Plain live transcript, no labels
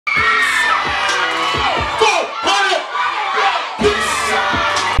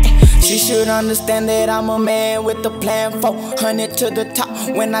She should understand that I'm a man with a plan. 400 to the top.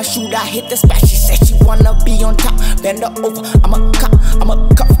 When I shoot, I hit the spot. She said she wanna be on top. Bend her over. I'm a cop. I'm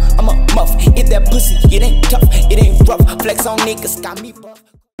a cuff. I'm a muff. If that pussy, it ain't tough. It ain't rough. Flex on niggas, got me buff.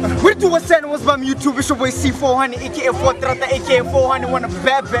 What do what's up? What's up, YouTube? It's your boy C400, aka 430, aka 400, one of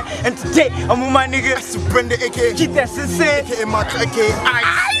bad bad. And today I'm with my nigga Brenda, aka Keep that sensei, aka Macho, aka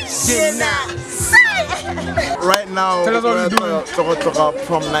Ice. Right now, tell us what we're doing. Tlogatloga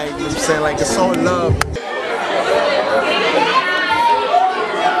prom night. You know what I'm saying? Like, it's all love.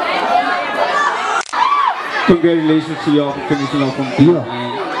 Congratulations to y'all for finishing off on beat.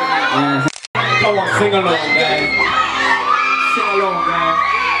 Come on, sing along, guys. Sing along, guys.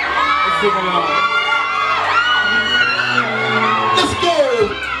 Let's sing along. Let's go.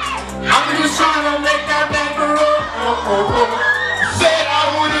 I'm just trying to make that back roll. Said I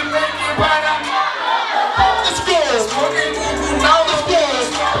wouldn't make it, but I. Let's go. Now let's go.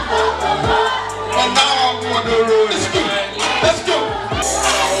 And now I'm on the road. Let's go. Let's go.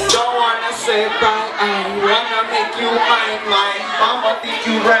 Don't wanna say bye, I wanna make you mine. Mama think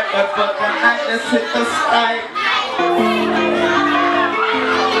you right, but the night let's hit the sky.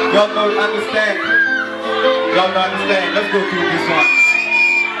 Y'all don't understand. Y'all don't understand. Let's go through this one.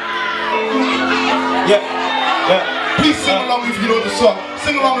 Yeah. Please sing along if you know the song.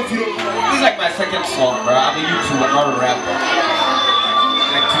 Sing along if you don't. This is like my second song, bro. I'm a YouTuber, I'm not a rapper.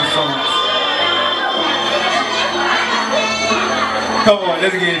 Like 2 songs. Come on,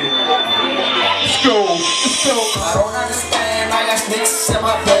 let's get it. Let's go. Let's go. I don't understand, I got snakes in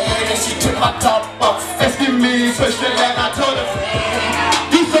my bed and she took my top off. Asking me, especially like I told her.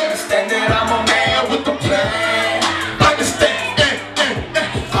 You say, Understand that I'm a man with a plan. understand.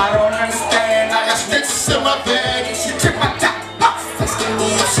 I don't understand, I got snakes in my bed and she took my top off. Asking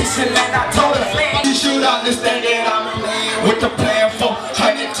me if she should let I told her. You should understand that I'm a man with a plan.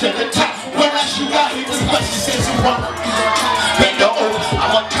 400 to the top. When I shoot, I hit the spot. She says she wanna be on top. Bend her over.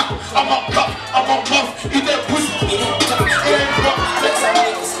 I'm a cop. I'm a cop. I'm a muff. Eat that pussy. It ain't tough, it ain't rough. Flex on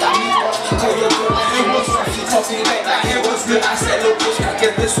niggas, got me buff. Tell your girl I hear what's up. She talks to me back, I hear what's good. I said, look bitch, I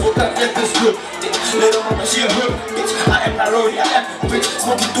get this work, I get this good. Little mama, she a hood bitch. I am not rolling, I am a bitch.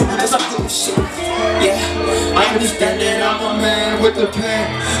 Smoking dope, that's some good shit. Yeah, I understand that I'm a man with a plan.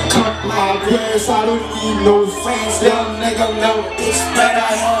 Cut my grass, I don't need no friends. Little nigga, no bitch, but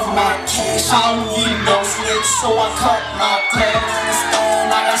I have my cash. I don't need no snakes, so I cut my grass.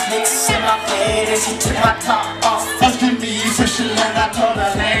 Understand, I got snakes in my bed and she took my top off. Asking me, especially And I told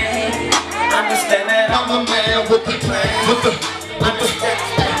her, hey, understand that I'm a man with a plan. understand.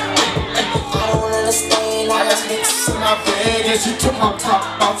 I don't understand, I got snakes in my bed and she took my top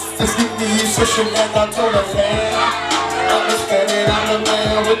off. Asking me, especially and I told her, hey, understand that I'm a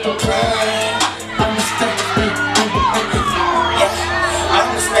man with a plan. Understand, yeah, I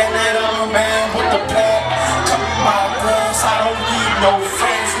understand that I'm a man with a plan. Cut my grass, I don't need no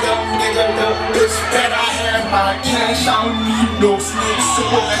friends, little nigga, little bitch, that I have my cash. I don't need no snakes, so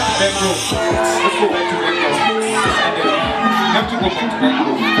go back to that room. Let's go back to that room. You have to go back to that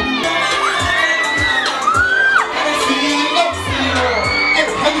room.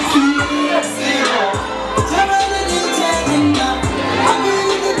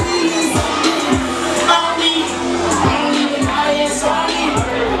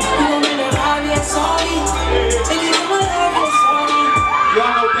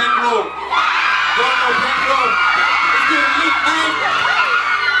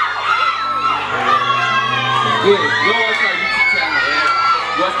 Yeah, go watch our YouTube channel, man.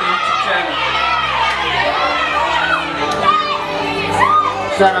 Watch the YouTube channel.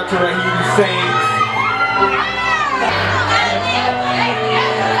 Shout out to Raheem Hussein.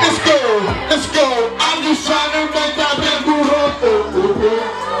 Let's go, let's go. I'm just trying to make that bamboo roll.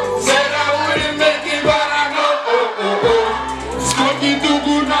 Said I wouldn't make it, but I know. Smoking too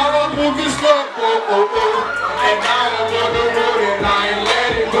good, now I'm moving slow. And now I'm on the road and I ain't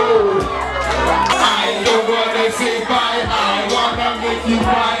letting go. I don't wanna say bye, I wanna make you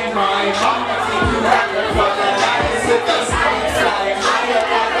mine. Mama think you have the fun and I is in the sky. Fly higher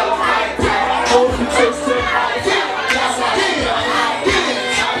than the high tide. Hold you close to my head. Yes, I did.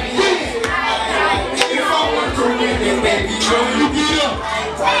 If I want to win it, baby, girl, you get up.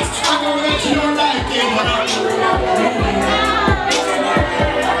 I'm gonna let you like it when I do it.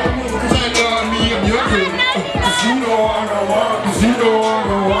 Take on me and your crew. Cause you know I'm the one. Cause you know I'm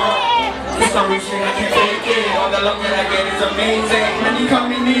the one. I'm wishing I can take it. All the love that I get is amazing. When you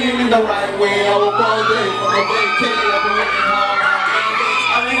coming in the right way, I will all day for a vacation. I've been working hard.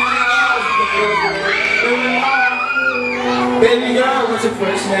 I've been hanging out with the girls. Baby girl, what's your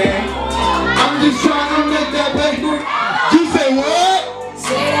first name? I'm just trying to make that baby. You say what?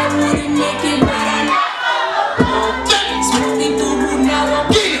 Say I wouldn't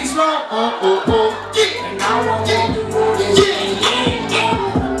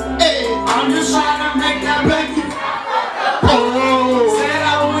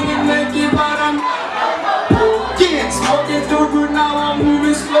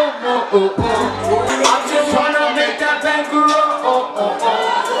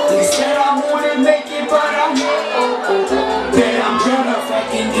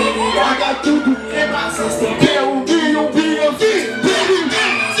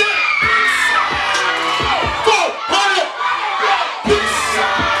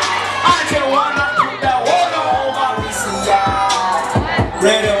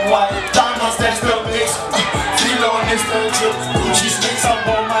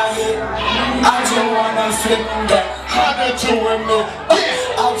wanna flip that. How that you and me?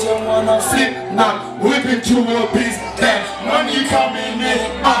 I just wanna flip now. Whip into a beast that money coming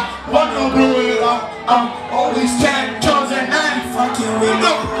in. Wanna blow it up. All these 10 toes and I ain't fucking with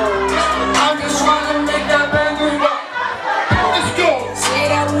me. I just wanna make that bang move up. Let's go.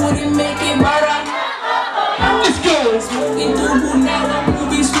 Said I wouldn't make it, but I. Let's go. Smoking through now, I'm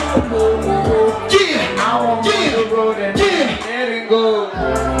moving slow.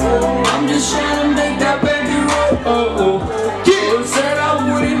 I'm just trying to make that baby roll. Said I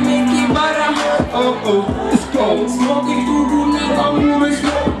wouldn't make it, but I. Let's go. Smoking through now, I'm moving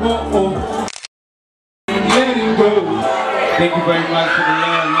slow. Let it go. Thank you very much for the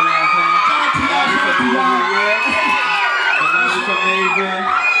love, you know what I'm saying? It's amazing.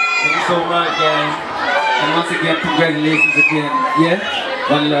 Thank you so much, guys. And once again, congratulations again. Yeah?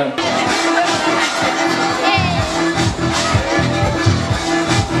 One love.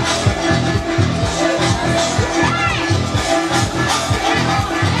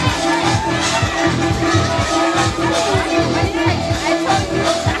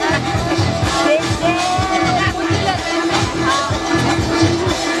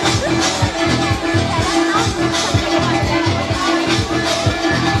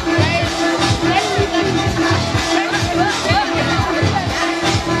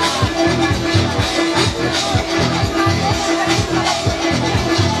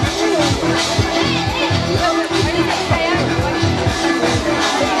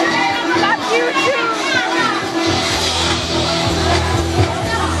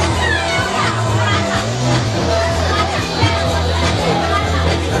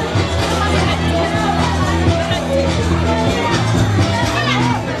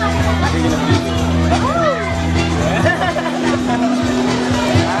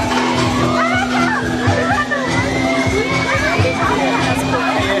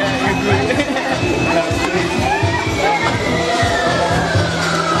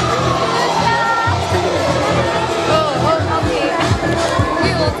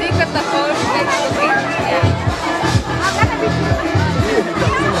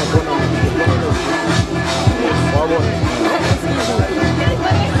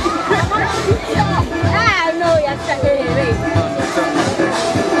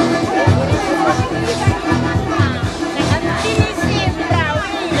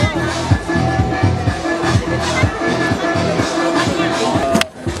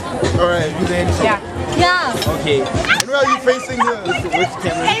 Alright, you there? Yeah. Okay. And where are you facing here? Which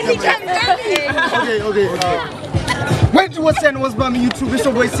camera? Okay. Wait, what's that? What's by me? YouTube, it's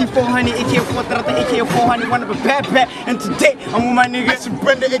your boy C400, aka 430, aka 400, one of a bad. And today, I'm with my nigga, it's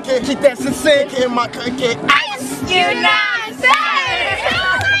Brenda, aka Keep That Sensei, aka Maka, aka Ice. You know what I'm saying?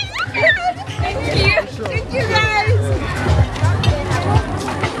 Thank you. Thank you, guys.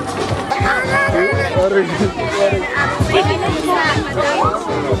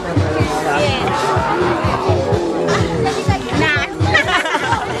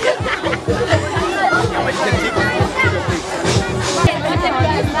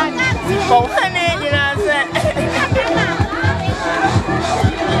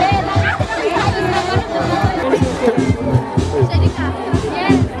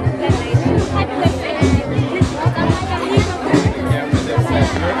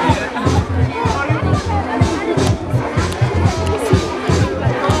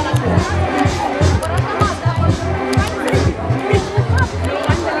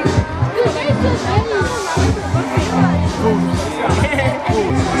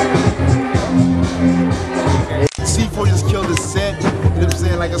 C4 just killed the set. You know what I'm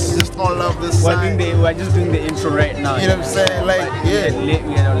saying? Like, it's just all love this side. We're just doing the intro right now. You know what I'm saying? Like, yeah.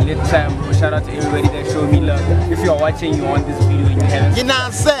 Lit time, bro. Shout out to everybody that showed me love. If you're watching, you on this video and you haven't, You know what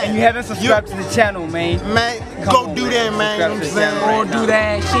I'm saying? and you haven't subscribed to the channel, man. Man, Come go on, do man. that, man. You know what I'm Subscribe to the saying? channel right Go do now.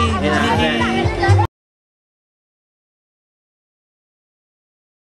 that shit. Yeah.